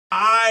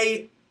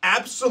I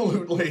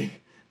absolutely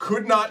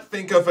could not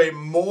think of a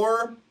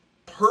more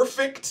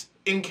perfect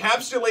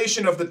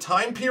encapsulation of the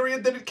time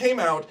period that it came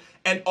out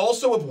and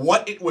also of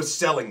what it was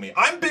selling me.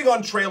 I'm big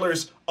on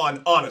trailers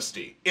on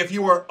honesty. If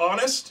you are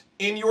honest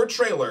in your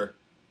trailer,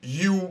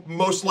 you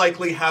most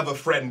likely have a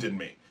friend in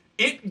me.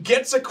 It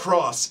gets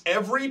across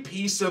every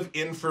piece of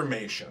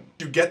information.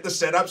 You get the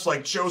setups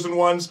like Chosen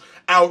Ones,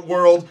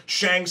 Outworld,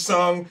 Shang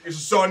Tsung,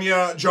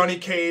 Sonya, Johnny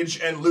Cage,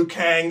 and Liu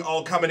Kang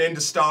all coming in to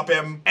stop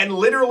him. And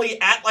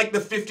literally at like the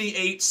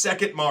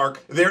 58-second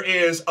mark, there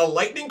is a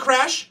lightning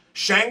crash,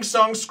 Shang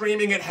Tsung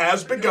screaming it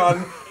has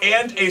begun,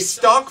 and a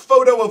stock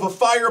photo of a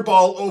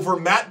fireball over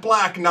matte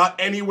black not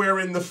anywhere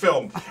in the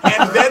film.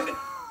 And then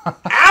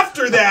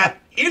after that,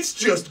 it's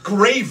just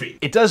gravy.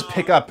 It does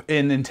pick up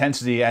in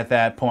intensity at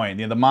that point.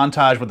 You know, the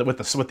montage with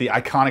the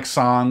iconic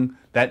song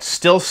that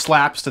still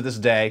slaps to this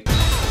day.